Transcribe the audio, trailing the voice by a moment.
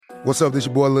What's up, this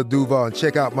your boy Lil Duval, and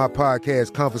check out my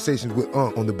podcast, Conversations with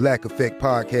Unc, on the Black Effect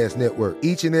Podcast Network.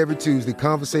 Each and every Tuesday,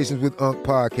 Conversations with Unc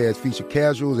podcast feature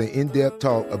casuals and in-depth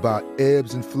talk about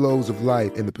ebbs and flows of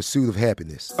life and the pursuit of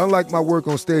happiness. Unlike my work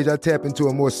on stage, I tap into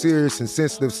a more serious and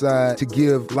sensitive side to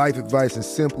give life advice and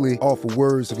simply offer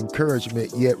words of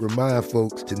encouragement, yet remind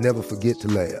folks to never forget to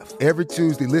laugh. Every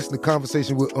Tuesday, listen to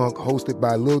Conversations with Unc, hosted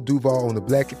by Lil Duval on the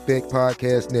Black Effect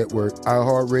Podcast Network,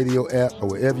 iHeartRadio app, or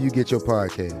wherever you get your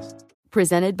podcasts.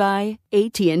 Presented by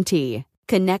AT&T.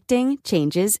 Connecting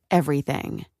changes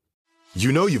everything.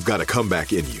 You know you've got a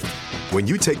comeback in you. When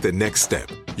you take the next step,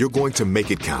 you're going to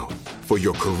make it count. For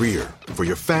your career, for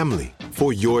your family,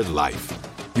 for your life.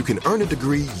 You can earn a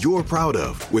degree you're proud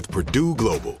of with Purdue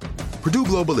Global. Purdue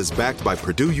Global is backed by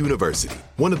Purdue University,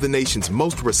 one of the nation's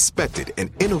most respected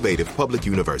and innovative public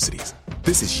universities.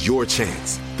 This is your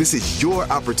chance. This is your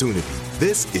opportunity.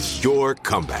 This is your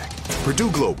comeback.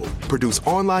 Purdue Global, Purdue's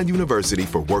online university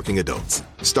for working adults.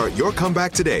 Start your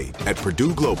comeback today at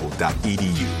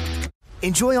purdueglobal.edu.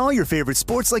 Enjoy all your favorite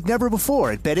sports like never before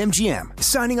at BetMGM.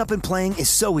 Signing up and playing is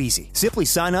so easy. Simply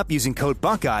sign up using code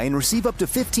Buckeye and receive up to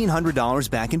 $1,500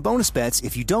 back in bonus bets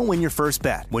if you don't win your first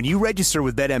bet. When you register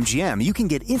with BetMGM, you can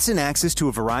get instant access to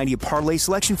a variety of parlay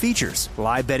selection features,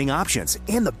 live betting options,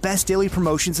 and the best daily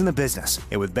promotions in the business.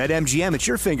 And with BetMGM at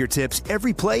your fingertips,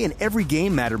 every play and every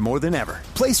game matter more than ever.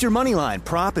 Place your moneyline,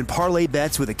 prop, and parlay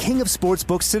bets with the king of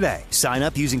sportsbooks today. Sign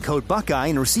up using code Buckeye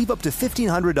and receive up to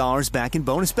 $1,500 back in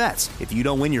bonus bets if you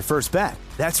don't win your first bet.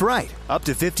 That's right, up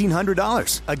to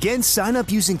 $1,500. Again, sign up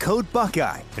using code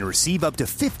Buckeye and receive up to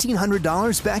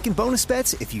 $1,500 back in bonus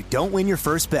bets if you don't win your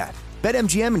first bet.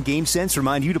 BetMGM and GameSense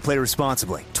remind you to play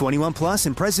responsibly. 21 plus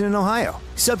and present in Ohio.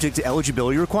 Subject to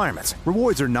eligibility requirements.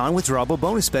 Rewards are non-withdrawable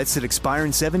bonus bets that expire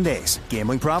in 7 days.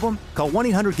 Gambling problem? Call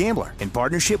 1-800-GAMBLER in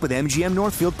partnership with MGM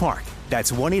Northfield Park.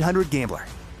 That's 1-800-GAMBLER.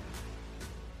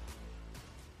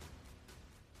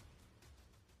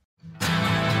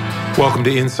 Welcome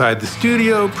to Inside the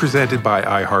Studio, presented by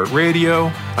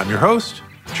iHeartRadio. I'm your host,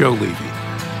 Joe Levy.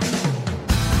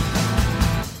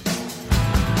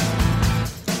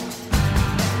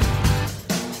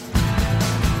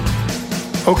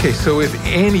 Okay, so if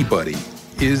anybody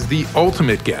is the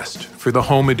ultimate guest for the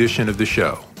home edition of the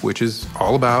show, which is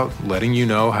all about letting you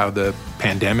know how the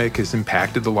pandemic has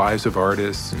impacted the lives of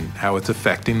artists and how it's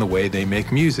affecting the way they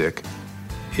make music,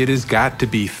 it has got to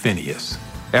be Finneas.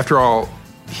 After all,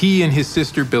 he and his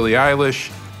sister Billie Eilish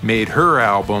made her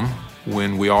album,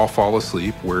 When We All Fall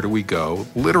Asleep, Where Do We Go?,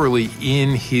 literally in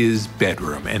his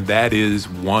bedroom. And that is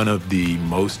one of the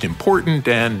most important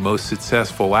and most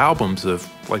successful albums of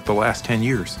like the last 10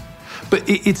 years. But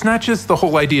it's not just the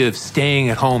whole idea of staying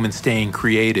at home and staying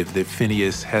creative that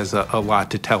Finneas has a lot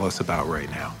to tell us about right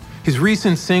now. His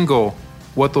recent single,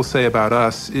 What They'll Say About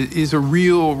Us, is a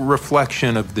real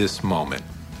reflection of this moment.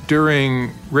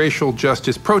 During racial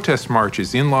justice protest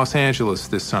marches in Los Angeles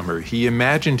this summer, he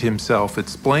imagined himself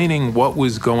explaining what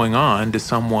was going on to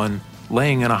someone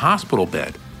laying in a hospital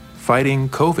bed, fighting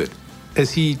COVID.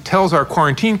 As he tells our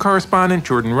quarantine correspondent,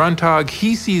 Jordan Runtagh,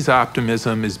 he sees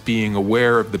optimism as being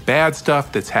aware of the bad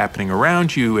stuff that's happening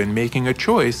around you and making a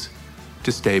choice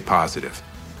to stay positive.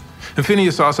 And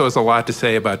Finneas also has a lot to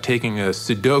say about taking a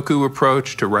Sudoku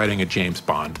approach to writing a James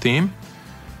Bond theme,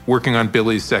 working on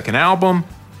Billie's second album,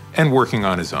 and working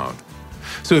on his own.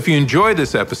 So if you enjoyed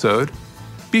this episode,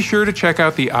 be sure to check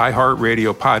out the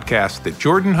iHeartRadio podcast that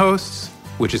Jordan hosts,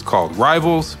 which is called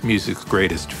Rivals, Music's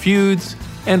Greatest Feuds,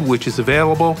 and which is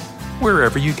available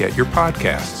wherever you get your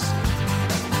podcasts.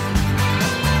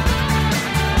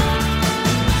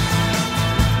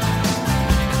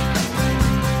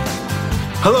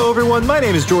 Hello everyone, my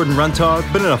name is Jordan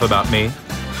Runtagh, but enough about me.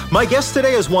 My guest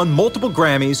today has won multiple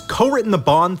Grammys, co-written the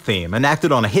Bond theme, and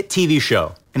acted on a hit TV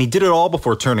show, and he did it all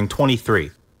before turning 23.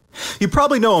 You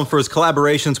probably know him for his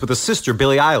collaborations with his sister,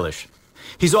 Billie Eilish.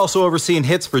 He's also overseen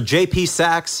hits for J.P.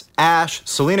 Saxe, Ash,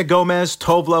 Selena Gomez,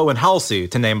 Tovlo, and Halsey,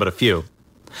 to name but a few.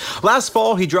 Last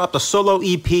fall, he dropped a solo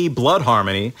EP, Blood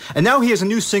Harmony, and now he has a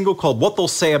new single called What They'll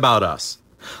Say About Us.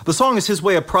 The song is his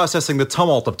way of processing the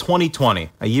tumult of 2020,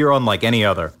 a year unlike any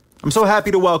other. I'm so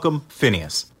happy to welcome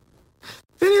Finneas.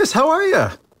 Finneas, how are you?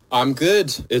 I'm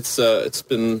good. It's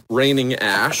been raining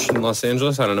ash in Los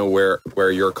Angeles. I don't know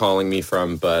where you're calling me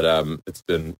from, but it's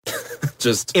been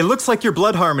just... It looks like your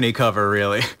Blood Harmony cover,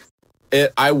 really.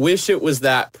 I wish it was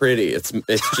that pretty. It's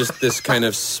just this kind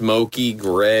of smoky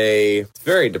gray. It's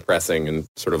very depressing and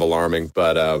sort of alarming,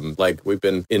 but like we've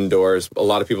been indoors. A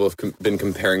lot of people have been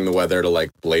comparing the weather to like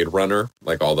Blade Runner,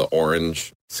 like all the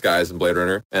orange skies in Blade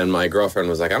Runner. And my girlfriend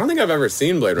was like, I don't think I've ever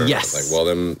seen Blade Runner. Yes. I was like, well,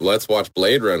 then let's watch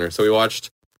Blade Runner. So we watched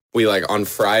we like on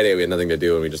Friday we had nothing to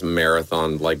do and we just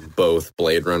marathoned like both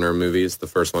Blade Runner movies, the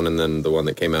first one and then the one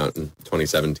that came out in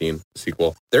 2017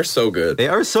 sequel. They're so good. They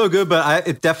are so good, but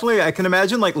I can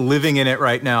imagine like living in it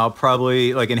right now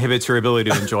probably like inhibits your ability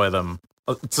to enjoy them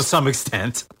to some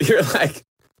extent. You're like,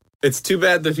 it's too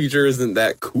bad the future isn't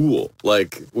that cool.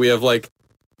 Like we have right.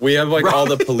 all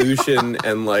the pollution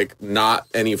and like not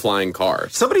any flying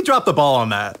cars. Somebody dropped the ball on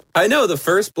that. I know the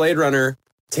first Blade Runner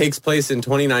takes place in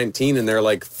 2019 and they're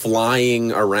like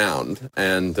flying around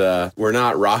and we're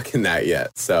not rocking that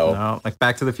yet. So no, like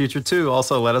Back to the Future 2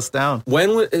 also let us down.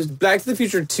 When Back to the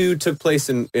Future 2 took place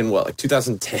in what, like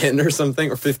 2010 or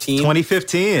something, or 15?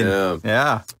 2015.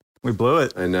 Yeah. We blew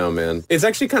it. I know, man. It's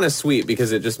actually kind of sweet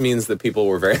because it just means that people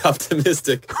were very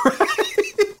optimistic. Right?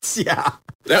 Yeah.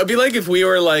 That would be like if we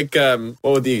were like, what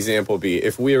would the example be?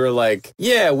 If we were like,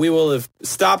 yeah, we will have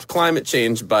stopped climate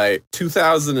change by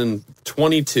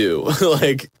 2022.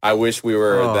 Like, I wish we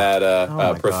were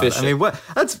that proficient. God. I mean,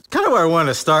 that's kind of where I wanted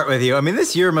to start with you. I mean,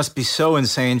 this year must be so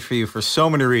insane for you for so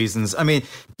many reasons. I mean,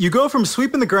 you go from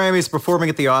sweeping the Grammys, performing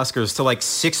at the Oscars, to like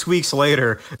 6 weeks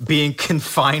later being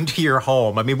confined to your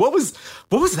home. I mean, what was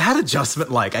that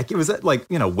adjustment like? Was that like,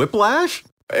 whiplash?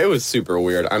 It was super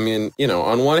weird. I mean,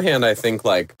 on one hand, I think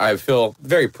like I feel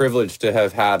very privileged to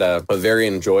have had a very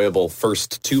enjoyable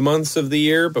first 2 months of the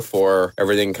year before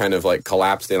everything kind of like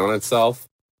collapsed in on itself.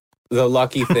 The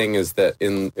lucky thing is that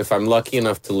if I'm lucky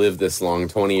enough to live this long,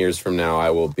 20 years from now,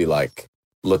 I will be like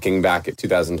looking back at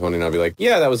 2020 and I'll be like,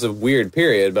 yeah, that was a weird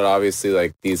period, but obviously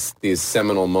like these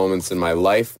seminal moments in my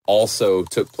life also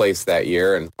took place that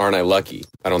year, and aren't I lucky?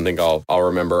 I don't think I'll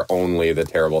remember only the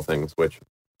terrible things, which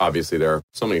obviously there are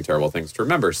so many terrible things to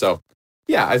remember. So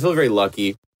yeah, I feel very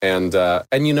lucky. And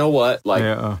you know what? Like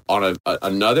on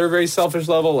another very selfish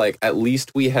level, like at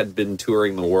least we had been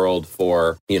touring the world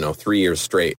for, 3 years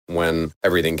straight when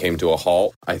everything came to a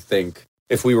halt. I think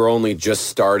if we were only just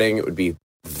starting, it would be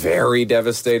very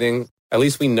devastating. At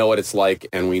least we know what it's like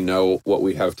and we know what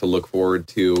we have to look forward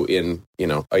to in,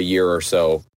 a year or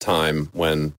so time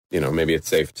when, maybe it's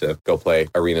safe to go play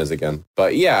arenas again.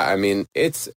 But yeah, I mean,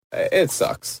 it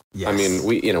sucks. Yes. I mean,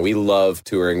 we love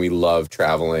touring. We love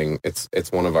traveling.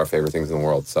 It's one of our favorite things in the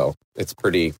world. So it's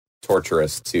pretty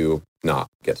torturous to not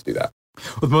get to do that.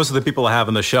 With most of the people I have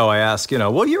on the show, I ask,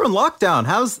 well, you're in lockdown.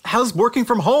 How's working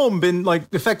from home been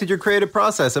like affected your creative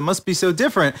process? It must be so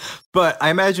different. But I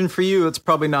imagine for you, it's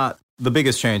probably not the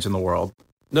biggest change in the world.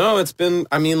 No, it's been,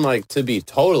 I mean, like, to be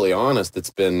totally honest, it's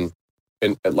been,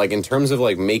 in terms of,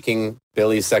 like, making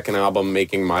Billy's second album,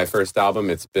 making my first album,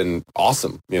 it's been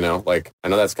awesome, Like, I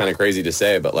know that's kind of crazy to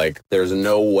say, but, like, there's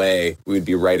no way we'd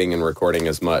be writing and recording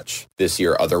as much this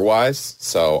year otherwise.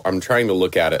 So I'm trying to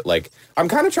look at it like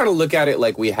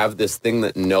we have this thing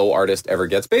that no artist ever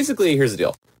gets. Basically, here's the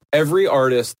deal. Every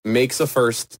artist makes a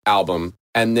first album,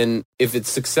 and then if it's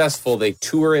successful, they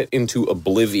tour it into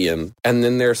oblivion. And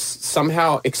then they're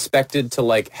somehow expected to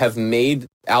like have made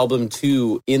album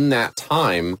 2 in that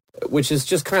time, which is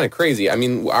just kind of crazy. I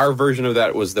mean, our version of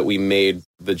that was that we made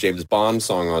the James Bond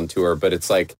song on tour, but it's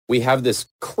like we have this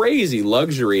crazy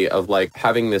luxury of like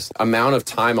having this amount of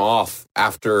time off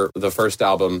after the first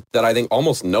album that I think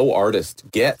almost no artist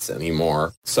gets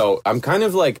anymore. So I'm kind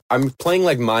of like, I'm playing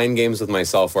like mind games with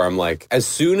myself where I'm like, as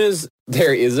soon as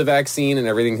there is a vaccine and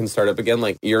everything can start up again,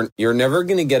 like you're never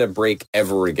going to get a break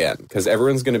ever again, because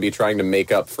everyone's going to be trying to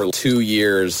make up for 2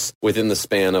 years within the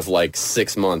span of like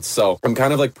 6 months. So I'm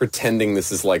kind of like pretending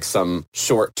this is like some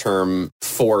short-term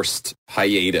forced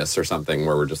hiatus or something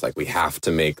where we're just like, we have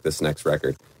to make this next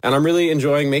record. And I'm really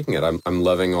enjoying making it. I'm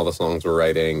loving all the songs we're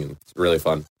writing, and it's really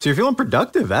fun. So you're feeling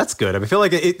productive. That's good. I feel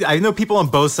like I know people on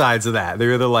both sides of that.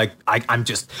 They're either like, I'm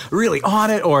just really on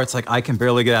it, or it's like, I can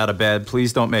barely get out of bed.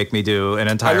 Please don't make me do an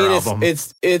entire album.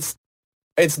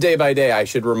 It's day by day. I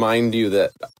should remind you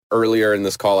that earlier in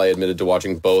this call, I admitted to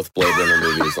watching both Blade Runner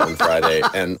movies on Friday.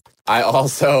 And I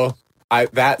also...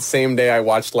 that same day, I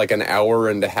watched like an hour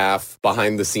and a half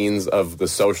behind the scenes of The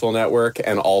Social Network,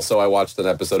 and also I watched an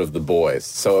episode of The Boys.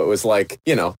 So it was like,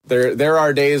 there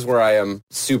are days where I am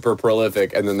super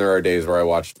prolific, and then there are days where I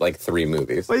watched like 3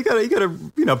 movies. Well, you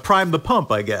gotta prime the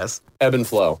pump, I guess. Ebb and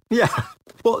flow. Yeah.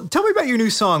 Well, tell me about your new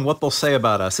song, What They'll Say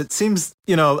About Us. It seems,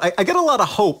 I get a lot of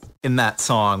hope in that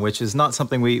song, which is not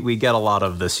something we get a lot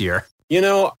of this year.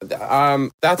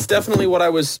 That's definitely what I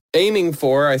was aiming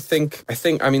for. I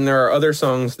mean, there are other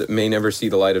songs that may never see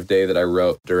the light of day that I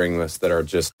wrote during this that are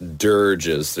just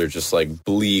dirges. They're just like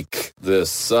bleak. This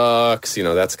sucks.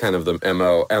 That's kind of the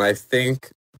MO. And I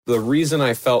think the reason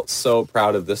I felt so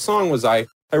proud of this song was I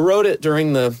I wrote it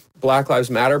during the Black Lives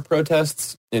Matter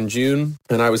protests in June,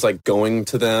 and I was like going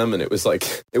to them, and it was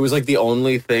like the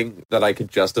only thing that I could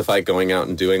justify going out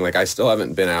and doing. Like, I still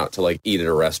haven't been out to like eat at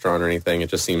a restaurant or anything. It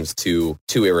just seems too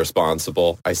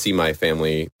irresponsible. I see my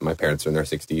family, my parents are in their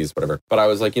 60s, whatever. But I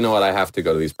was like, you know what, I have to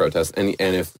go to these protests, and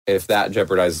if that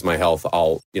jeopardizes my health,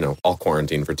 I'll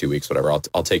quarantine for 2 weeks, whatever.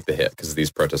 I'll take the hit because these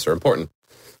protests are important.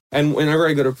 And whenever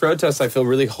I go to protests, I feel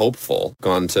really hopeful.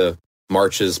 Gone to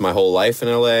marches my whole life in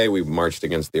LA. We marched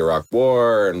against the Iraq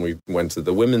War, and we went to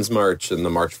the Women's March and the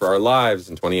March for Our Lives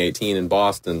in 2018 in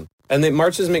Boston. And the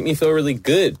marches make me feel really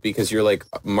good because you're like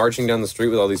marching down the street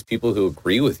with all these people who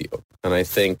agree with you. And I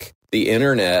think the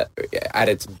internet at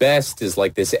its best is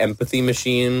like this empathy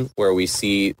machine where we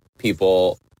see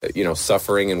people,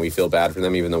 suffering and we feel bad for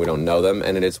them even though we don't know them.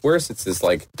 And at its worst, it's this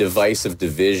like divisive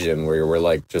division where we're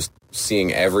like just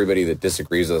seeing everybody that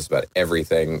disagrees with us about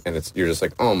everything. And you're just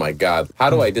like, oh my God,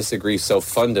 how do I disagree so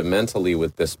fundamentally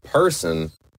with this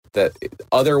person that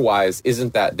otherwise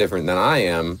isn't that different than I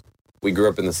am? We grew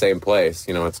up in the same place.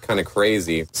 It's kind of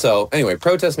crazy. So anyway,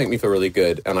 protests make me feel really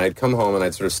good. And I'd come home and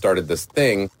I'd sort of started this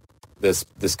thing, this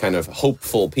kind of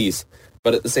hopeful piece.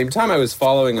 But at the same time, I was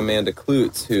following Amanda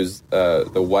Kloots, who's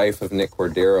the wife of Nick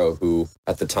Cordero, who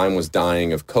at the time was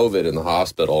dying of COVID in the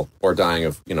hospital, or dying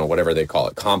of, whatever they call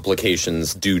it,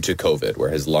 complications due to COVID,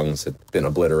 where his lungs had been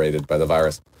obliterated by the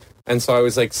virus. And so I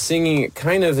was like singing it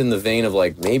kind of in the vein of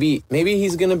like, maybe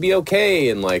he's going to be okay.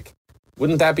 And like,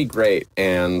 wouldn't that be great?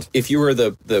 And if you were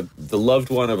the loved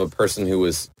one of a person who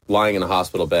was lying in a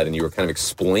hospital bed and you were kind of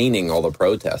explaining all the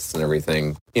protests and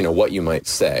everything, what you might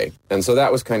say. And so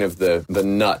that was kind of the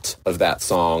nut of that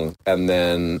song. And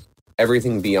then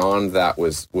everything beyond that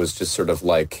was just sort of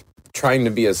like trying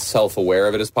to be as self-aware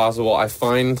of it as possible. I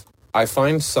find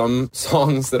some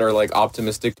songs that are like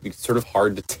optimistic to be sort of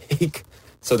hard to take.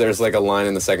 So there's like a line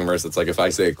in the second verse that's like, if I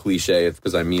say a cliche, it's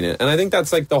because I mean it. And I think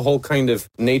that's like the whole kind of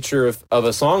nature of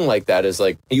a song like that is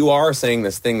like, you are saying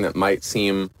this thing that might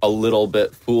seem a little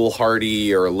bit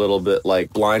foolhardy or a little bit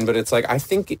like blind, but it's like, I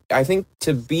think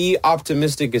to be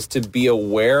optimistic is to be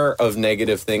aware of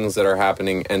negative things that are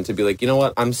happening and to be like, you know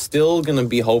what, I'm still going to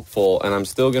be hopeful and I'm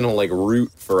still going to like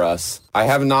root for us. I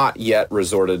have not yet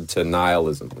resorted to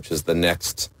nihilism, which is the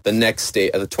next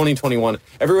state of the 2021.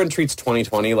 Everyone treats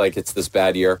 2020 like it's this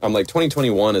bad year. I'm like,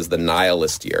 2021 is the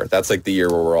nihilist year. That's like the year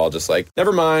where we're all just like,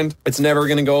 never mind, it's never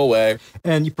going to go away.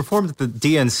 And you performed at the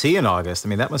DNC in August. I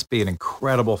mean, that must be an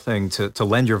incredible thing to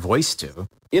lend your voice to.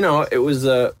 It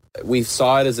was we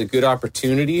saw it as a good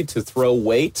opportunity to throw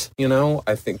weight.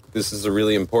 I think this is a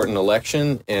really important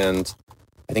election, and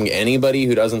I think anybody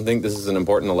who doesn't think this is an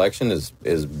important election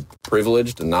is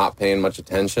privileged and not paying much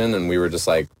attention. And we were just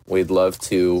like, we'd love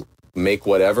to make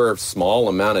whatever small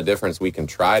amount of difference we can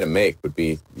try to make would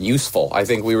be useful. I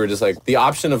think we were just like, the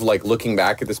option of like looking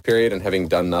back at this period and having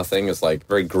done nothing is like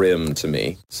very grim to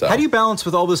me. So how do you balance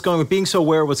with all this with being so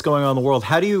aware of what's going on in the world?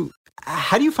 How do you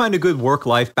find a good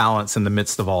work-life balance in the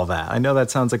midst of all that? I know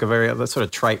that sounds like a sort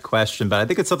of trite question, but I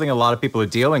think it's something a lot of people are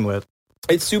dealing with.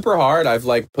 It's super hard. I've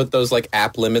like put those like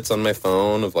app limits on my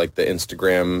phone of like the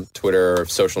Instagram, Twitter,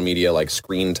 social media, like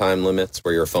screen time limits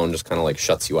where your phone just kind of like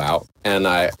shuts you out. And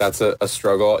that's a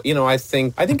struggle. I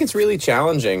think it's really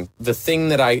challenging. The thing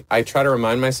that I try to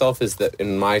remind myself is that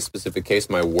in my specific case,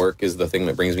 my work is the thing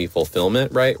that brings me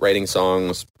fulfillment, right? Writing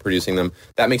songs, producing them.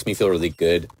 That makes me feel really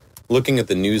good. Looking at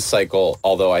the news cycle,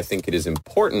 although I think it is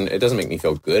important, it doesn't make me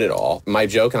feel good at all. My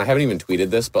joke, and I haven't even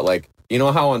tweeted this, but like, you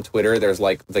know how on Twitter there's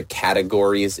like the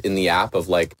categories in the app of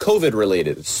like COVID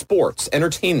related, sports,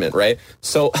 entertainment, right?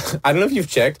 So I don't know if you've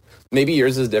checked, maybe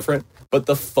yours is different, but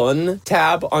the fun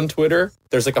tab on Twitter,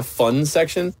 there's like a fun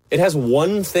section. It has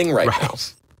one thing right now.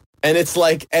 And it's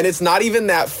like, and it's not even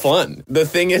that fun. The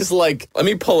thing is like, let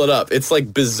me pull it up. It's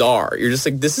like bizarre. You're just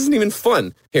like, this isn't even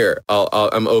fun. Here,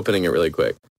 I'm opening it really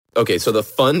quick. Okay, so the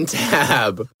fun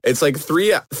tab, it's like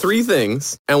three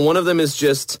things, and one of them is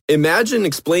just imagine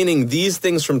explaining these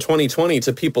things from 2020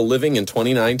 to people living in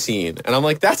 2019. And I'm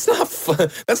like, that's not fun.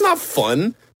 That's not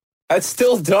fun. That's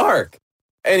still dark.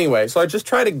 Anyway, so I just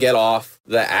try to get off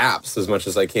the apps as much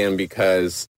as I can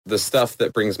because the stuff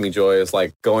that brings me joy is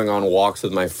like going on walks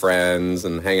with my friends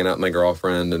and hanging out with my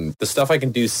girlfriend and the stuff I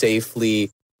can do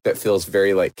safely that feels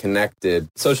very like connected.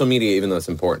 Social media, even though it's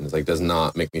important, is like does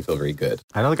not make me feel very good.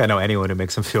 I don't think I know anyone who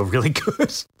makes them feel really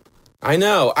good. I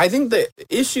know. I think the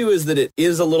issue is that it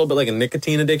is a little bit like a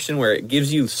nicotine addiction where it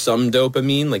gives you some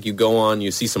dopamine. Like you go on,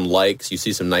 you see some likes, you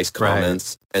see some nice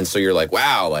comments. Right. And so you're like,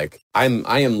 wow, like I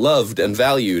am loved and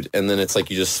valued. And then it's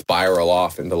like you just spiral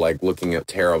off into like looking at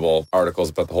terrible articles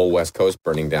about the whole West Coast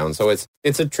burning down. So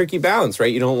it's a tricky balance,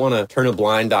 right? You don't want to turn a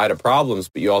blind eye to problems,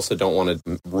 but you also don't want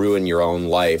to ruin your own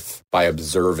life by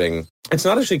observing. It's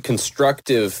not actually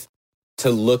constructive to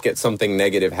look at something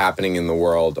negative happening in the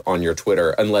world on your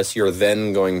Twitter unless you're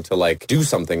then going to like do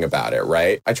something about it,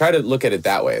 right? I try to look at it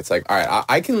that way. It's like, all right,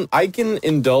 I can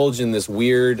indulge in this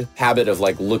weird habit of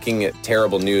like looking at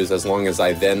terrible news as long as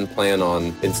I then plan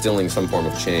on instilling some form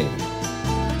of change.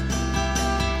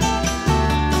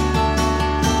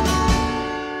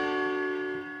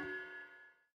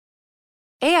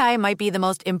 AI might be the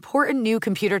most important new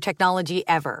computer technology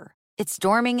ever. It's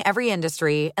storming every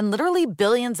industry, and literally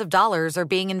billions of dollars are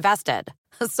being invested.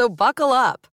 So buckle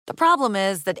up. The problem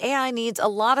is that AI needs a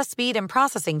lot of speed and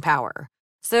processing power.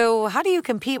 So how do you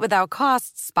compete without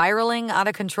costs spiraling out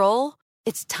of control?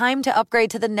 It's time to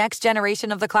upgrade to the next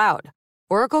generation of the cloud.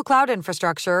 Oracle Cloud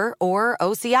Infrastructure, or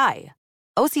OCI.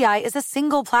 OCI is a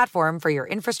single platform for your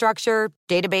infrastructure,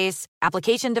 database,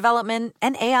 application development,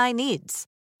 and AI needs.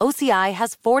 OCI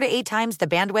has 4 to 8 times the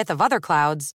bandwidth of other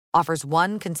clouds, offers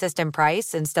one consistent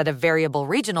price instead of variable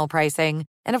regional pricing,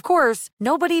 and of course,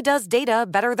 nobody does data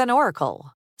better than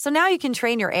Oracle. So now you can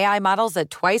train your AI models at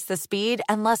twice the speed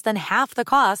and less than half the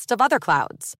cost of other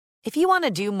clouds. If you want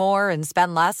to do more and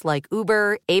spend less like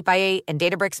Uber, 8x8, and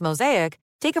Databricks Mosaic,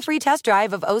 take a free test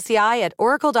drive of OCI at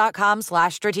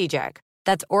oracle.com/strategic.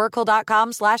 That's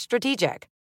oracle.com/strategic.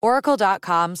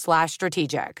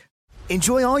 oracle.com/strategic.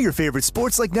 Enjoy all your favorite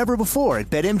sports like never before at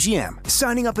BetMGM.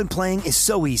 Signing up and playing is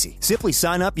so easy. Simply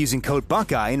sign up using code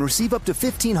Buckeye and receive up to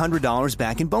 $1,500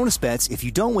 back in bonus bets if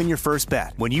you don't win your first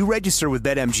bet. When you register with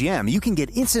BetMGM, you can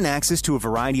get instant access to a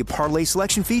variety of parlay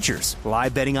selection features,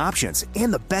 live betting options,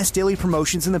 and the best daily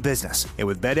promotions in the business. And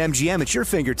with BetMGM at your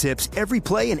fingertips, every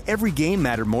play and every game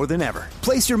matter more than ever.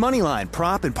 Place your moneyline,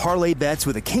 prop, and parlay bets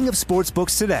with the king of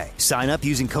sportsbooks today. Sign up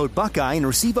using code Buckeye and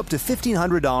receive up to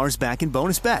 $1,500 back in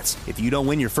bonus bets if you don't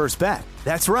win your first bet.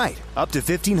 That's right, up to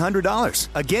 $1,500.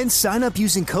 Again, sign up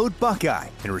using code Buckeye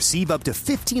and receive up to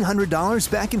 $1,500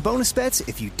 back in bonus bets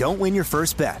if you don't win your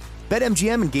first bet.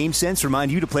 BetMGM and GameSense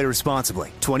remind you to play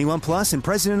responsibly. 21 plus and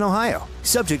present in Ohio.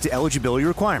 Subject to eligibility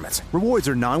requirements. Rewards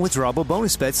are non-withdrawable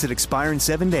bonus bets that expire in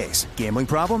 7 days. Gambling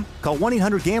problem? Call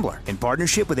 1-800-GAMBLER in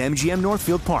partnership with MGM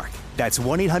Northfield Park. That's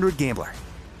 1-800-GAMBLER.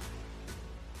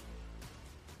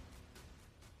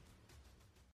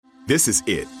 This is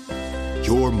it.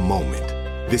 Your moment.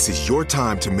 This is your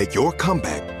time to make your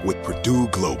comeback with Purdue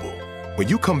Global. When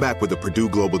you come back with a Purdue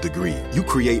Global degree, you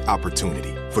create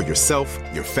opportunity for yourself,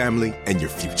 your family, and your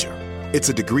future. It's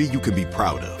a degree you can be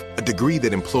proud of, a degree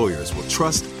that employers will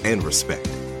trust and respect.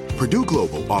 Purdue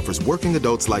Global offers working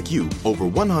adults like you over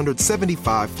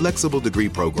 175 flexible degree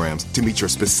programs to meet your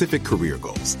specific career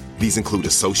goals. These include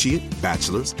associate,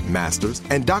 bachelor's, master's,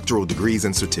 and doctoral degrees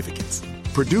and certificates.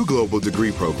 Purdue Global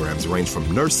degree programs range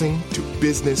from nursing to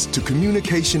business to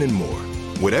communication and more.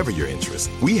 Whatever your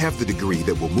interest, we have the degree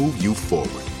that will move you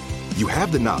forward. You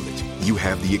have the knowledge, you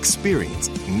have the experience.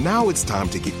 Now it's time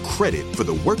to get credit for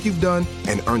the work you've done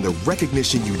and earn the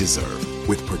recognition you deserve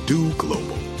with Purdue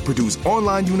Global, Purdue's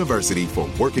online university for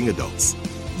working adults.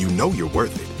 You know you're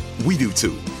worth it. We do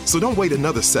too. So don't wait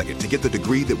another second to get the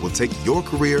degree that will take your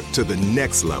career to the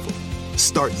next level.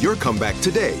 Start your comeback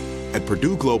today at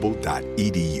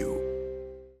purdueglobal.edu.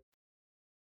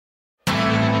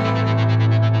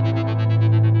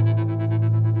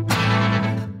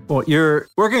 Well, you're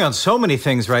working on so many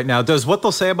things right now. Does what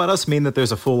they'll say about us mean that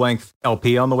there's a full-length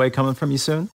LP on the way coming from you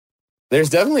soon? There's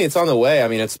definitely, it's on the way. I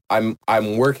mean, I'm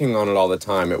working on it all the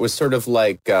time. It was sort of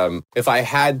like, if I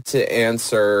had to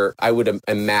answer, I would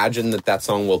imagine that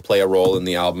song will play a role in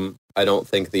the album. I don't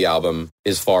think the album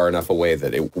is far enough away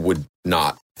that it would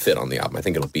not fit on the album. I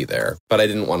think it'll be there. But I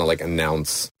didn't want to like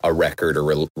announce a record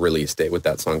or release date with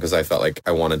that song because I felt like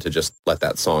I wanted to just let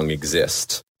that song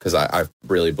exist because I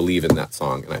really believe in that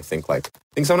song. And I think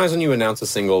sometimes when you announce a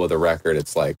single with a record,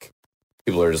 it's like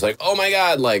people are just like, oh my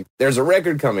God, like there's a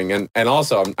record coming. And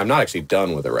also I'm not actually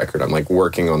done with a record. I'm like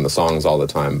working on the songs all the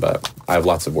time, but I have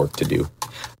lots of work to do.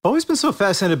 I've always been so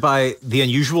fascinated by the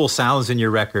unusual sounds in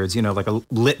your records, you know, like a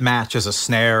lit match as a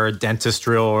snare, a dentist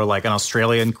drill, or like an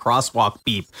Australian crosswalk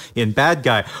beep in Bad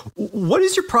Guy. What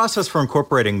is your process for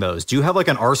incorporating those? Do you have like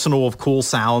an arsenal of cool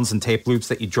sounds and tape loops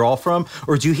that you draw from?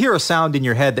 Or do you hear a sound in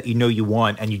your head that you know you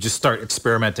want and you just start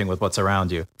experimenting with what's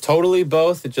around you? Totally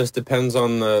both. It just depends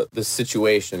on the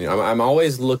situation. You know, I'm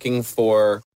always looking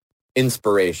for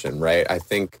inspiration, right? I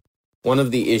think one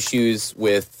of the issues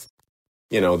with,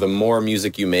 the more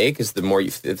music you make is the more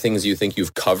the things you think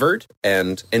you've covered,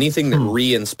 and anything that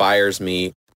re-inspires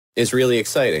me is really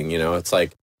exciting. It's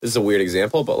like, this is a weird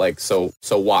example, but like, so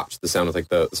Watch, the sound of like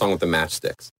the song with the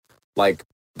matchsticks. Like,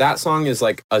 that song is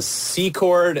like a C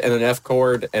chord and an F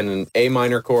chord and an A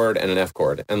minor chord and an F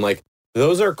chord. And like,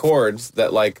 those are chords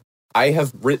that like, I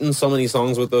have written so many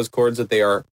songs with those chords that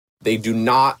they do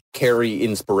not carry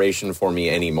inspiration for me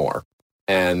anymore.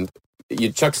 And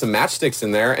you chuck some matchsticks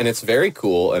in there and it's very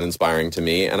cool and inspiring to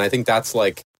me. And I think that's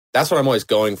what I'm always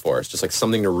going for. It's just like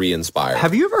something to re-inspire.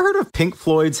 Have you ever heard of Pink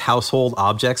Floyd's Household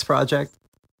Objects project?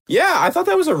 Yeah, I thought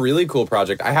that was a really cool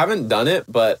project. I haven't done it,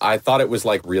 but I thought it was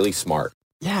like really smart.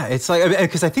 Yeah, it's like,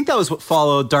 because I think that was what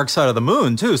followed Dark Side of the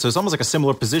Moon too. So it's almost like a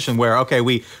similar position where, okay,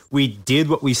 we did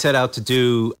what we set out to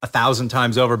do 1,000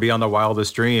 times over beyond our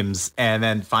wildest dreams, and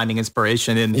then finding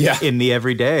inspiration in the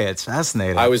everyday. It's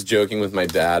fascinating. I was joking with my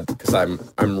dad because I'm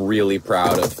really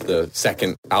proud of the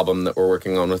second album that we're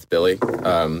working on with Billy.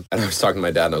 And I was talking to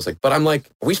my dad and I was like, but I'm like,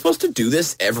 are we supposed to do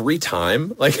this every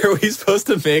time? Like, are we supposed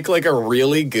to make like a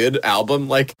really good album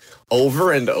like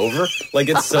over and over? Like,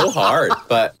 it's so hard.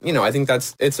 But, I think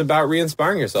it's about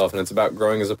re-inspiring yourself, and it's about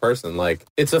growing as a person. Like,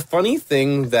 it's a funny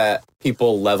thing that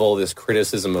people level this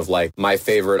criticism of like, my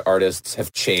favorite artists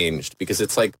have changed, because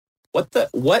it's like,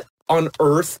 what on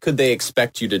earth could they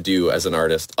expect you to do as an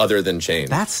artist other than change?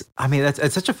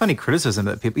 It's such a funny criticism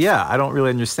that people, I don't really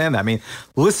understand that. I mean,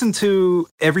 listen to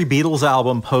every Beatles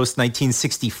album post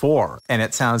 1964 and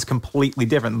it sounds completely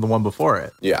different than the one before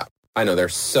it. Yeah. I know, they're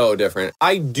so different.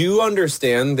 I do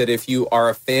understand that if you are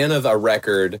a fan of a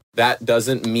record, that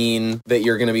doesn't mean that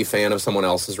you're going to be a fan of someone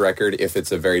else's record if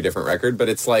it's a very different record. But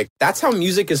it's like, that's how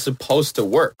music is supposed to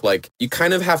work. Like, you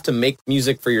kind of have to make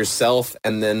music for yourself,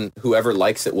 and then whoever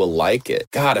likes it will like it.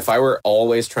 God, if I were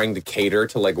always trying to cater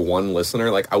to like one listener,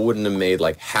 like I wouldn't have made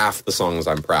like half the songs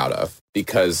I'm proud of,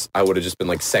 because I would have just been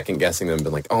like second guessing them and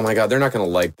been like, oh my God, they're not going to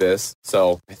like this.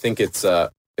 So I think it's a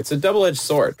double-edged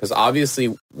sword, because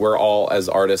obviously we're all, as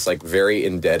artists, like very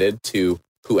indebted to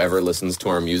whoever listens to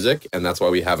our music, and that's why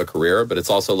we have a career. But it's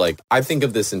also like, I think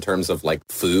of this in terms of like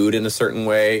food in a certain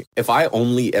way. If I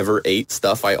only ever ate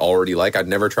stuff I already like, I'd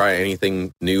never try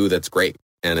anything new that's great.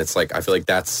 And it's like, I feel like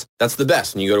that's the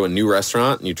best. When you go to a new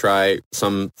restaurant and you try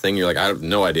something, you're like, I have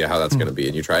no idea how that's going to be.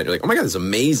 And you try it, you're like, oh my God, this is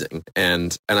amazing.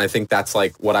 And I think that's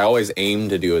like what I always aim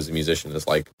to do as a musician, is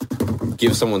like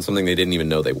give someone something they didn't even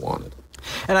know they wanted.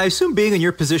 And I assume, being in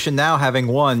your position now, having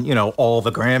won, all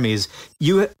the Grammys,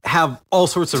 you have all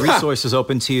sorts of resources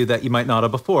open to you that you might not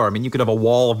have before. I mean, you could have a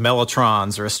wall of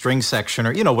Mellotrons or a string section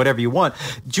or, whatever you want.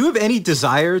 Do you have any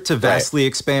desire to vastly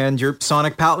expand your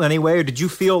sonic palette in any way? Or did you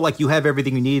feel like you have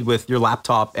everything you need with your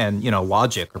laptop and,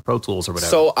 Logic or Pro Tools or whatever?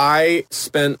 So I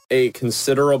spent a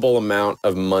considerable amount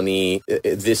of money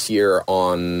this year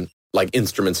on like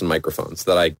instruments and microphones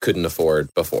that I couldn't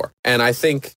afford before. And I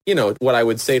think, what I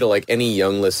would say to like any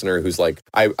young listener who's like,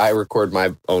 I record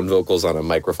my own vocals on a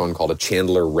microphone called a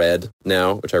Chandler Red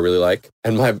now, which I really like.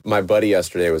 And my buddy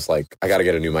yesterday was like, I got to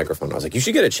get a new microphone. I was like, you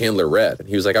should get a Chandler Red. And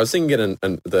he was like, I was thinking getting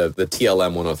the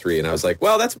TLM 103. And I was like,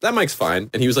 well, that mic's fine.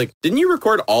 And he was like, didn't you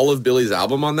record all of Billy's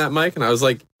album on that mic? And I was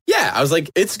like, yeah. I was like,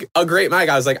 it's a great mic.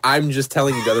 I was like, I'm just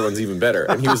telling you the other one's even better.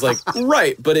 And he was like,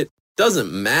 right, but it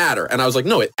doesn't matter. And I was like,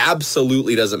 no, it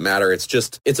absolutely doesn't matter.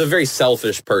 It's a very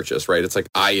selfish purchase, right? It's like,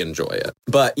 I enjoy it.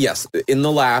 But yes, in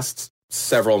the last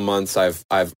several months,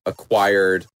 I've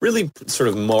acquired, really sort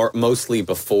of mostly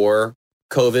before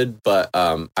COVID, but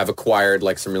I've acquired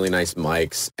like some really nice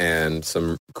mics and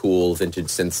some cool vintage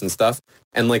synths and stuff.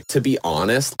 And like, to be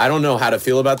honest, I don't know how to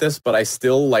feel about this, but I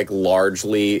still like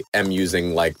largely am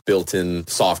using like built-in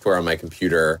software on my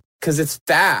computer, because it's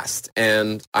fast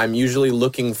and I'm usually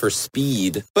looking for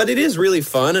speed, but it is really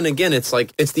fun. And again, it's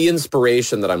like, it's the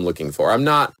inspiration that I'm looking for. I'm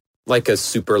not like a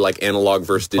super like analog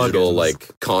versus digital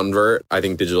like convert. I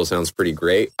think digital sounds pretty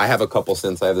great. I have a couple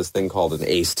synths. I have this thing called an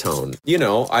Acetone.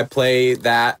 I play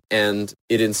that and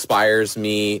it inspires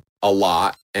me a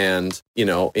lot. And,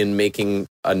 in making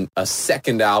a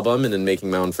second album and in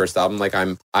making my own first album, like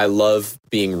I love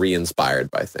being re-inspired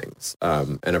by things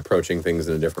and approaching things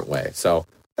in a different way. So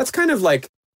that's kind of like,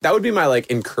 that would be my like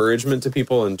encouragement to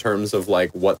people in terms of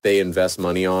like what they invest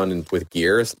money on and with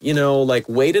gears. Like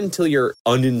wait until you're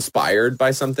uninspired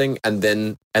by something and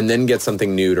then get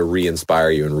something new to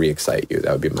re-inspire you and re-excite you.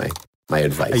 That would be my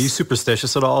advice. Are you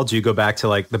superstitious at all? Do you go back to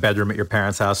like the bedroom at your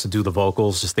parents' house to do the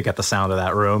vocals just to get the sound of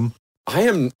that room? I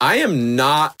am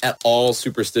not at all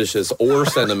superstitious or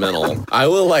sentimental. I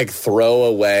will like throw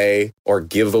away or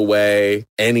give away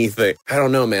anything. I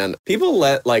don't know, man. People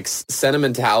let like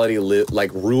sentimentality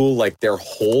rule like their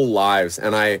whole lives.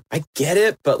 And I get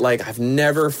it, but like I've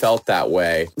never felt that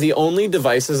way. The only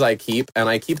devices I keep, and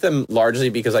I keep them largely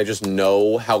because I just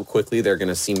know how quickly they're going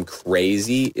to seem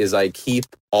crazy, is I keep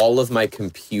all of my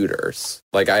computers.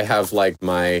 Like I have like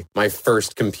my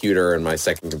first computer and my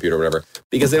second computer, whatever,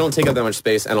 because they don't take up that much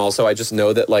space. And also I just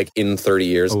know that like in 30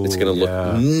 years, it's going to look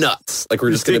nuts. Like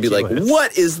we're just going to be like,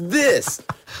 what is this?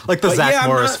 Like the Zach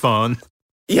Morris phone.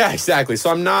 Yeah, exactly. So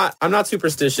I'm not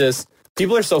superstitious.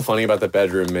 People are so funny about the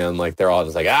bedroom, man. Like they're all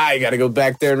just like, you got to go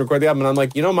back there and record the album. And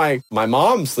I'm like, my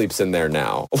mom sleeps in there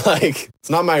now. Like it's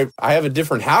not I have a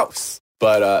different house.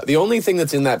 But the only thing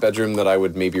that's in that bedroom that I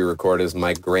would maybe record is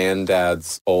my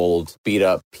granddad's old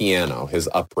beat-up piano. His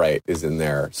upright is in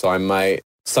there. So I might,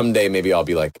 someday maybe I'll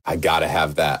be like, I gotta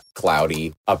have that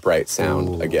cloudy upright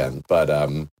sound again. But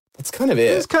that's kind of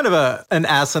it. It's kind of an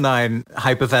asinine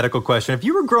hypothetical question. If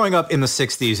you were growing up in the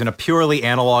 60s in a purely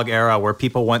analog era where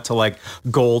people went to like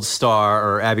Gold Star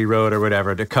or Abbey Road or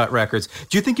whatever to cut records,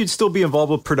 do you think you'd still be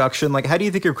involved with production? Like, how do you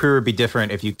think your career would be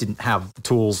different if you didn't have the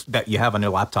tools that you have on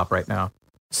your laptop right now?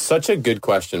 Such a good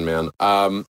question, man.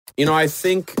 I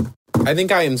think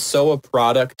I am so a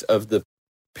product of the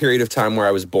period of time where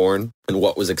I was born and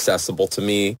what was accessible to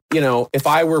me. If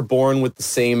I were born with the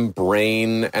same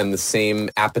brain and the same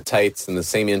appetites and the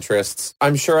same interests,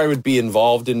 I'm sure I would be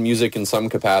involved in music in some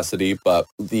capacity, but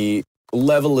the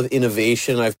level of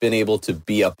innovation I've been able to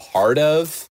be a part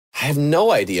of, I have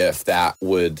no idea if that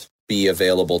would be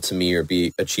available to me or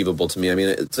be achievable to me. I mean,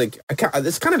 it's like,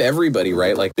 it's kind of everybody,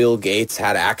 right? Like Bill Gates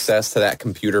had access to that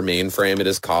computer mainframe at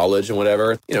his college and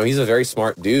whatever. He's a very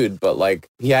smart dude, but like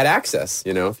he had access.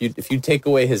 If you take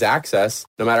away his access,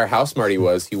 no matter how smart he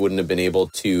was, he wouldn't have been able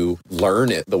to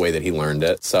learn it the way that he learned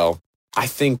it. So I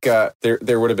think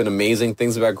there would have been amazing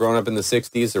things about growing up in the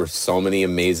 60s. There were so many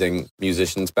amazing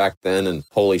musicians back then, and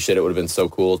holy shit, it would have been so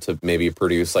cool to maybe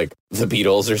produce like the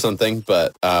Beatles or something.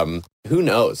 But who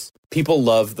knows? People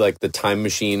love like the time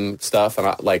machine stuff,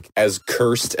 and as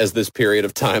cursed as this period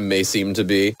of time may seem to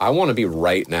be, I want to be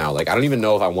right now. Like I don't even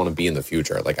know if I want to be in the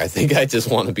future. Like I think I just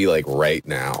want to be like right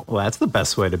now. Well, that's the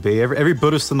best way to be. Every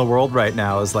Buddhist in the world right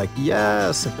now is like,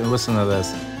 yes, I've been listening to this.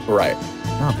 Right.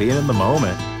 Oh, being in the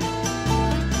moment.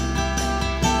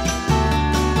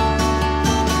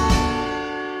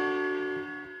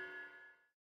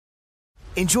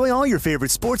 Enjoy all your favorite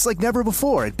sports like never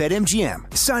before at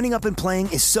BetMGM. Signing up and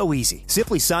playing is so easy.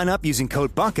 Simply sign up using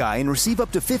code Buckeye and receive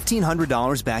up to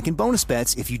 $1,500 back in bonus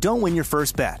bets if you don't win your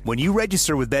first bet. When you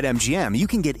register with BetMGM, you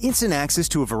can get instant access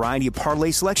to a variety of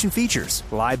parlay selection features,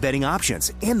 live betting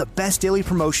options, and the best daily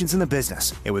promotions in the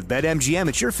business. And with BetMGM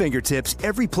at your fingertips,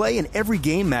 every play and every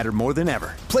game matter more than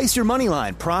ever. Place your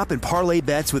moneyline, prop, and parlay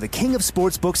bets with the king of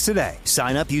sportsbooks today.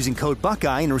 Sign up using code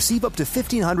Buckeye and receive up to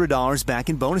 $1,500 back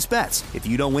in bonus bets if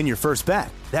you don't win your first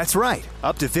bet. That's right,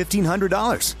 up to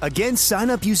 $1,500. Again, sign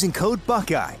up using code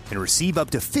Buckeye and receive up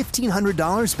to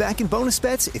 $1,500 back in bonus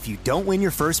bets if you don't win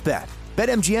your first bet.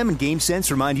 BetMGM and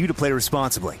GameSense remind you to play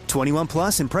responsibly. 21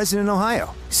 plus and present in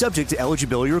Ohio. Subject to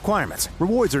eligibility requirements.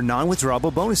 Rewards are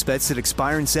non-withdrawable bonus bets that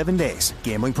expire in 7 days.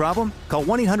 Gambling problem? Call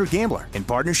 1-800-GAMBLER in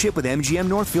partnership with MGM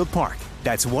Northfield Park.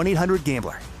 That's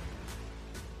 1-800-GAMBLER.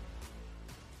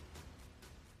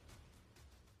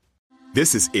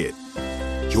 This is it.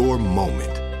 Your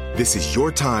moment. This is your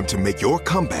time to make your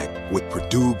comeback with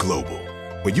Purdue Global.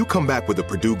 When you come back with a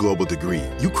Purdue Global degree,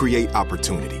 you create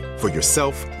opportunity for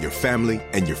yourself, your family,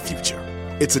 and your future.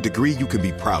 It's a degree you can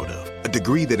be proud of, a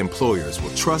degree that employers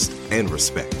will trust and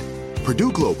respect.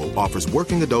 Purdue Global offers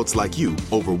working adults like you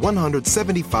over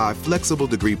 175 flexible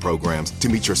degree programs to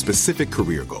meet your specific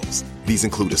career goals. These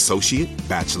include associate,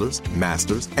 bachelor's,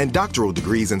 master's, and doctoral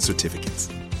degrees and certificates.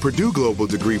 Purdue Global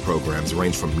degree programs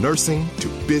range from nursing to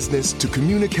business to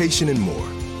communication and more.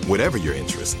 Whatever your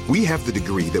interest, we have the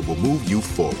degree that will move you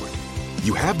forward.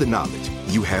 You have the knowledge,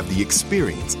 you have the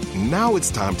experience. Now it's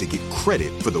time to get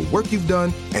credit for the work you've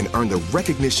done and earn the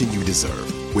recognition you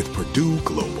deserve with Purdue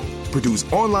Global,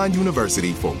 Purdue's online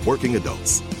university for working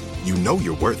adults. You know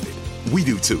you're worth it. We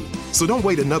do too. So don't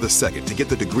wait another second to get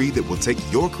the degree that will take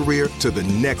your career to the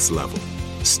next level.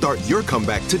 Start your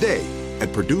comeback today at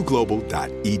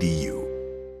purdueglobal.edu.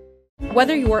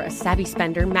 Whether you're a savvy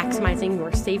spender maximizing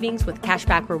your savings with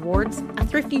cashback rewards, a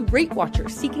thrifty rate watcher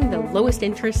seeking the lowest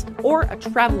interest, or a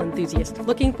travel enthusiast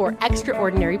looking for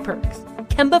extraordinary perks,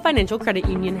 Kemba Financial Credit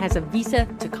Union has a visa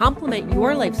to complement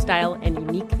your lifestyle and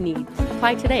unique needs.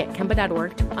 Apply today at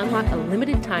Kemba.org to unlock a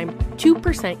limited time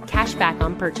 2% cash back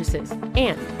on purchases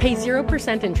and pay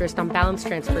 0% interest on balance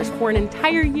transfers for an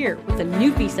entire year with a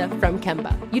new visa from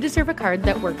Kemba. You deserve a card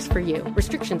that works for you.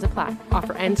 Restrictions apply.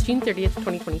 Offer ends June 30th,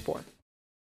 2024.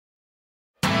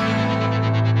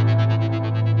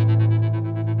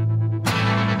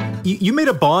 You made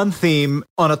a Bond theme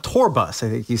on a tour bus, I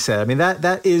think you said. I mean,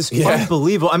 that is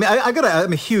unbelievable. I mean,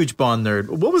 I'm a huge Bond nerd.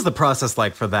 What was the process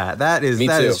like for that? That is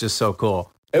just so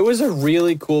cool. It was a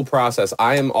really cool process.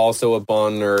 I am also a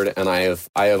Bond nerd, and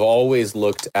I have always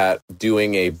looked at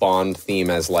doing a Bond theme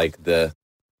as like the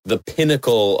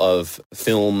pinnacle of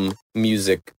film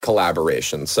music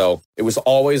collaboration. So it was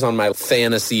always on my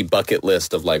fantasy bucket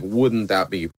list of like, wouldn't that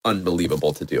be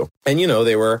unbelievable to do? And, you know,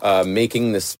 they were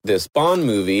making this Bond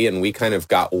movie, and we kind of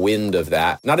got wind of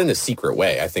that, not in a secret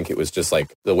way. I think it was just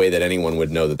like the way that anyone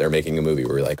would know that they're making a movie.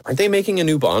 We were like, aren't they making a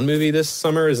new Bond movie this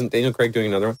summer? Isn't Daniel Craig doing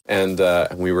another one?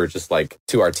 And we were just like,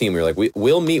 to our team, we were like,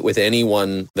 we'll meet with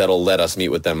anyone that'll let us meet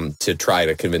with them to try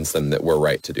to convince them that we're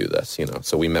right to do this, you know?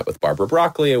 So we met with Barbara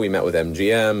Broccoli, and we met with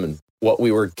MGM, and what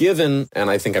we were given, and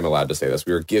I think I'm allowed to say this,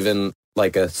 we were given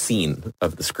like a scene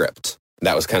of the script.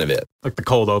 That was kind of it. Like the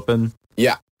cold open?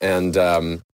 Yeah. And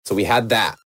so we had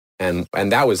that. And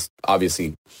that was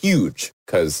obviously huge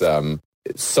because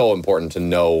it's so important to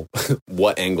know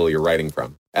what angle you're writing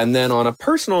from. And then on a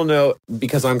personal note,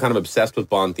 because I'm kind of obsessed with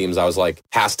Bond themes, I was like,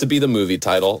 has to be the movie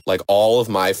title. Like all of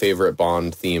my favorite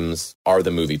Bond themes are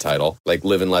the movie title, like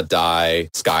Live and Let Die,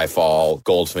 Skyfall,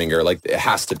 Goldfinger, like it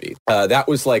has to be. That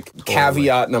was like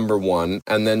caveat number one.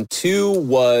 And then two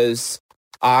was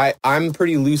I'm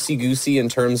pretty loosey-goosey in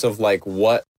terms of like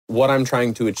what I'm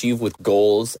trying to achieve with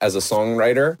goals as a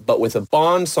songwriter. But with a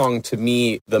Bond song, to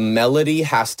me, the melody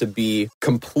has to be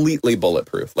completely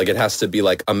bulletproof. Like it has to be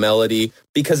like a melody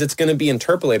because it's going to be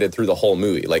interpolated through the whole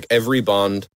movie. Like every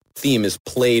Bond theme is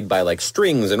played by like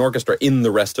strings and orchestra in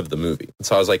the rest of the movie. And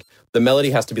so I was like, the melody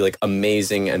has to be like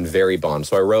amazing and very Bond.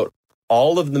 So I wrote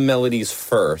all of the melodies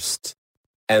first,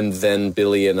 and then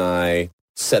Billy and I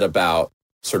set about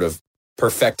sort of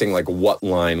perfecting like what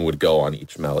line would go on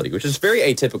each melody, which is very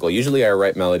atypical. Usually I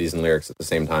write melodies and lyrics at the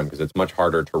same time because it's much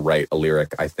harder to write a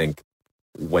lyric, I think,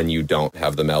 when you don't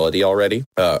have the melody already.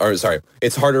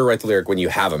 It's harder to write the lyric when you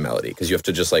have a melody because you have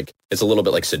to just like, it's a little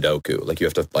bit like Sudoku. Like you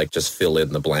have to like just fill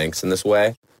in the blanks in this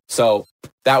way. So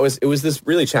it was this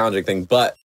really challenging thing,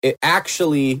 but it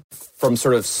actually, from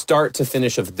sort of start to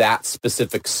finish of that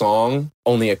specific song,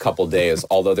 only a couple days,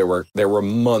 although there were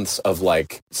months of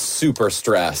like super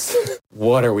stress.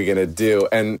 What are we going to do?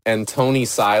 And Tony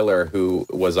Seiler, who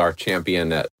was our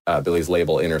champion at Billy's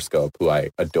label Interscope, who I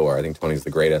adore, I think Tony's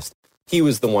the greatest. He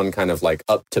was the one kind of like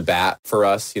up to bat for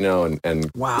us, you know,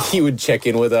 and wow. He would check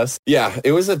in with us. Yeah,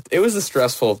 it was a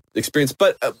stressful experience,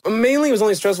 but mainly it was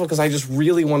only stressful because I just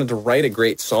really wanted to write a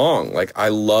great song. Like I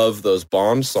love those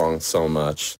Bond songs so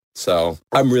much. So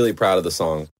I'm really proud of the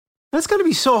song. That's got to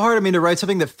be so hard. I mean, to write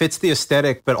something that fits the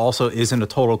aesthetic, but also isn't a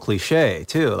total cliche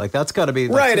too. Like that's got to be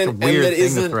right. A weird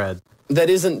thing to thread. That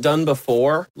isn't done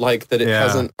before, like that it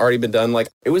hasn't already been done. Like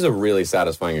it was a really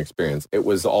satisfying experience. It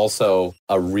was also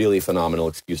a really phenomenal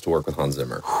excuse to work with Hans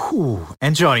Zimmer. Ooh,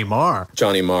 and Johnny Marr.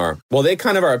 Well, they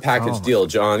kind of are a package deal.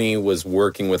 Johnny was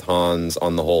working with Hans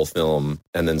on the whole film,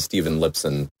 and then Steven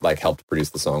Lipson like helped produce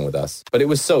the song with us. But it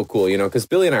was so cool, you know, because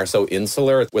Billy and I are so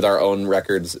insular with our own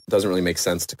records. It doesn't really make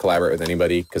sense to collaborate with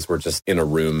anybody because we're just in a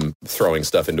room throwing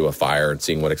stuff into a fire and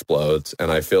seeing what explodes.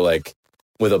 And I feel like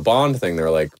with a Bond thing, they're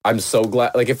like, I'm so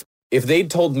glad. Like if they'd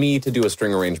told me to do a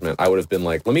string arrangement, I would have been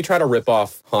like, let me try to rip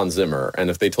off Hans Zimmer. And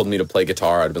if they told me to play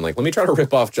guitar, I'd have been like, let me try to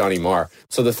rip off Johnny Marr.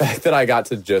 So the fact that I got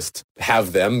to just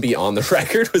have them be on the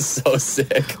record was so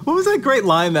sick. What was that great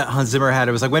line that Hans Zimmer had?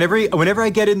 It was like, whenever I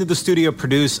get into the studio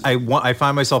produce, I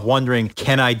find myself wondering,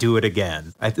 can I do it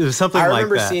again? It was something like that. I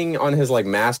remember seeing on his like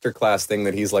masterclass thing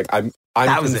that he's like, I'm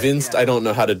convinced I don't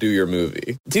know how to do your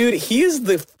movie. Dude, he is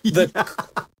the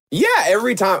Yeah,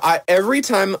 every time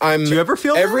I'm. Do you ever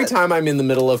feel every time I'm in the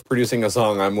middle of producing a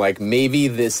song, I'm like, maybe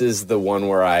this is the one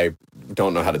where I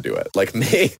don't know how to do it. Like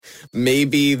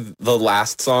maybe the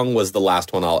last song was the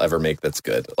last one I'll ever make that's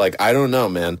good. Like I don't know,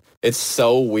 man. It's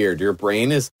so weird. Your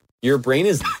brain is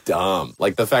dumb.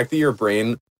 Like the fact that your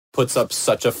brain puts up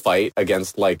such a fight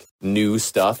against like new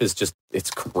stuff is just, it's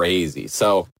crazy.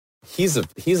 So he's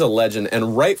a legend,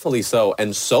 and rightfully so,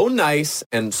 and so nice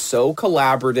and so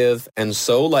collaborative, and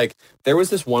so like there was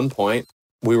this one point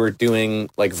we were doing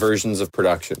like versions of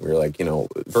production. We were like,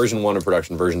 version 1 of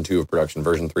production, version 2 of production,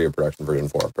 version 3 of production, version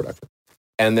 4 of production.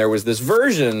 And there was this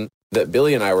version that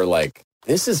Billy and I were like,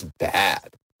 this is bad.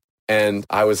 And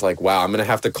I was like, wow, I'm going to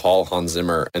have to call Hans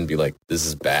Zimmer and be like, this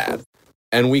is bad.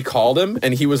 And we called him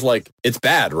and he was like, it's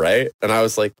bad, right? And I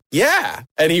was like, yeah.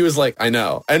 And he was like, I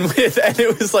know. And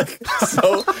it was like,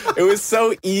 it was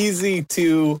so easy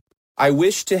to, I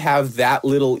wish to have that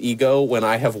little ego when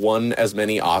I have won as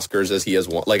many Oscars as he has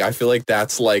won. Like, I feel like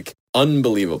that's like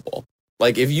unbelievable.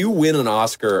 Like, if you win an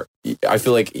Oscar, I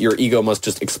feel like your ego must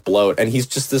just explode. And he's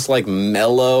just this like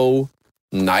mellow,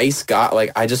 nice guy.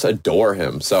 Like, I just adore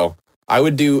him. So I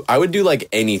would do like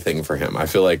anything for him. I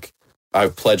feel like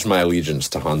I've pledged my allegiance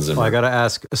to Hans Zimmer. Well, I got to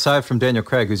ask, aside from Daniel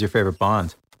Craig, who's your favorite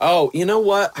Bond? Oh, you know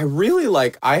what? I really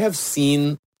like, I have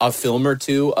seen a film or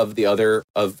two of the other,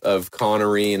 of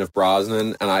Connery and of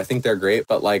Brosnan, and I think they're great.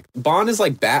 But like, Bond is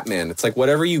like Batman. It's like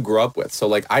whatever you grew up with. So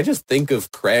like, I just think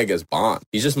of Craig as Bond.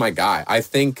 He's just my guy. I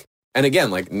think, and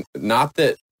again, like, not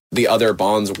that the other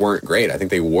Bonds weren't great. I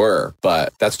think they were,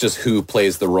 but that's just who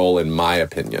plays the role in my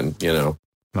opinion,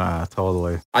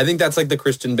 Totally. I think that's like the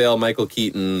Christian Bale, Michael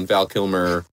Keaton, Val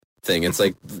Kilmer thing. It's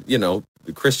like,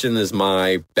 Christian is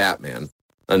my Batman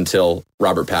until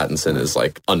Robert Pattinson is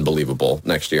like unbelievable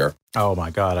next year. Oh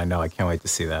my God, I know. I can't wait to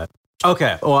see that.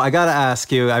 Okay, well, I got to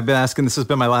ask you, I've been asking, this has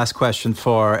been my last question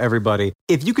for everybody.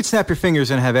 If you could snap your fingers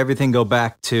and have everything go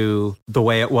back to the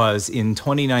way it was in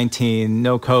 2019,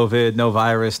 no COVID, no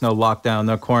virus, no lockdown,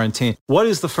 no quarantine, what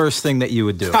is the first thing that you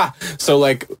would do? So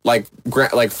like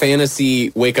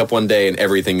fantasy, wake up one day and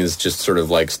everything is just sort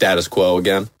of like status quo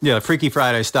again? Yeah, Freaky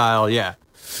Friday style, yeah.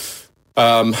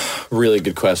 Really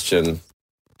good question.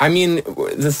 I mean,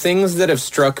 the things that have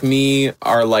struck me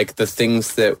are like the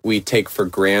things that we take for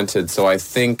granted. So I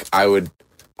think I'd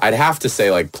have to say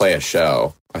like play a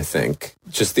show, I think.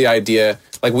 Just the idea,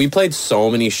 like we played so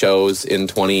many shows in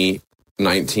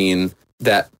 2019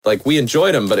 that like we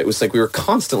enjoyed them, but it was like we were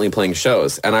constantly playing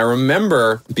shows. And I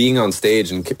remember being on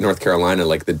stage in North Carolina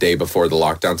like the day before the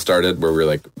lockdown started, where we were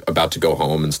like about to go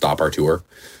home and stop our tour.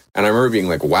 And I remember being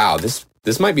like, wow, this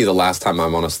might be the last time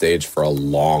I'm on a stage for a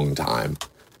long time.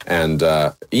 And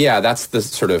that's the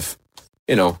sort of,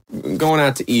 going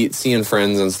out to eat, seeing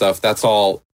friends and stuff. That's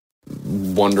all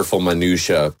wonderful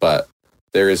minutia, but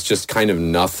there is just kind of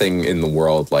nothing in the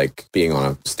world like being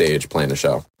on a stage playing a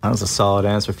show. That was a solid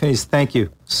answer. Phineas, thank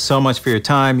you so much for your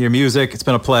time, your music. It's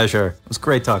been a pleasure. It was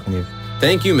great talking to you.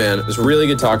 Thank you, man. It was really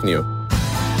good talking to you.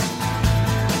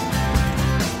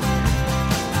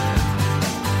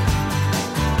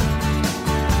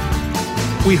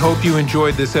 We hope you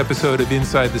enjoyed this episode of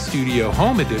Inside the Studio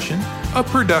Home Edition, a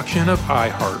production of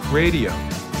iHeartRadio.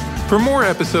 For more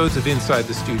episodes of Inside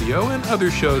the Studio and other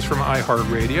shows from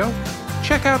iHeartRadio,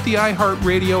 check out the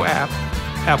iHeartRadio app,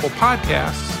 Apple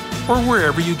Podcasts, or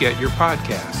wherever you get your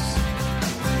podcasts.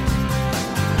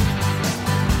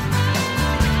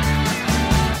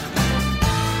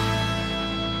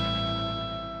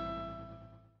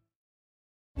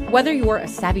 Whether you're a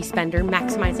savvy spender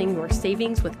maximizing your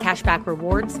savings with cashback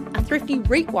rewards, a thrifty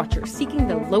rate watcher seeking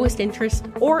the lowest interest,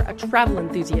 or a travel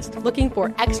enthusiast looking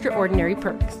for extraordinary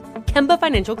perks, Kemba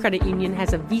Financial Credit Union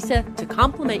has a visa to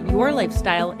complement your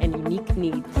lifestyle and unique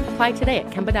needs. Apply today at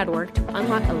Kemba.org to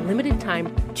unlock a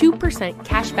limited-time 2%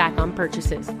 cash back on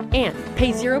purchases and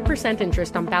pay 0%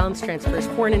 interest on balance transfers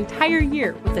for an entire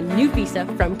year with a new visa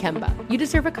from Kemba. You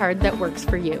deserve a card that works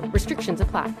for you. Restrictions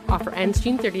apply. Offer ends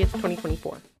June 30th,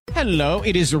 2024. Hello,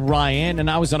 it is Ryan, and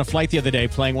I was on a flight the other day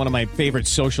playing one of my favorite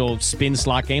social spin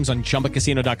slot games on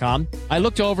ChumbaCasino.com. I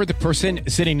looked over at the person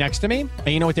sitting next to me, and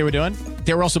you know what they were doing?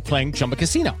 They were also playing Chumba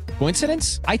Casino.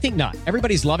 Coincidence? I think not.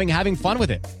 Everybody's loving having fun with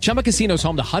it. Chumba Casino is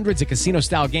home to hundreds of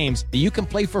casino-style games that you can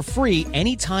play for free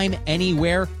anytime,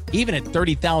 anywhere, even at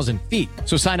 30,000 feet.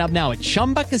 So sign up now at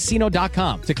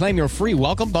ChumbaCasino.com to claim your free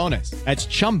welcome bonus. That's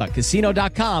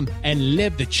ChumbaCasino.com and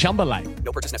live the Chumba life.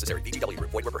 No purchase necessary. VGW.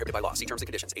 Void where prohibited by law. See terms and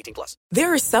conditions. 18+.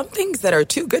 There are some things that are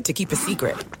too good to keep a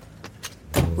secret.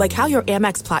 Like how your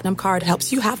Amex Platinum card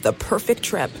helps you have the perfect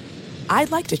trip.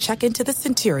 I'd like to check into the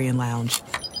Centurion Lounge.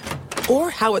 Or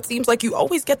how it seems like you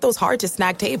always get those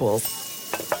hard-to-snag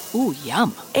tables. Ooh,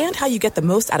 yum. And how you get the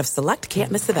most out of select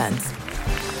can't-miss events.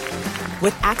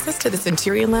 With access to the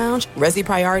Centurion Lounge, Resi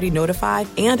Priority Notified,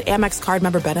 and Amex card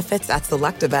member benefits at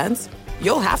select events,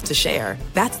 you'll have to share.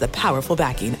 That's the powerful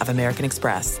backing of American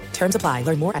Express. Terms apply.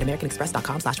 Learn more at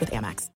americanexpress.com/withAmex.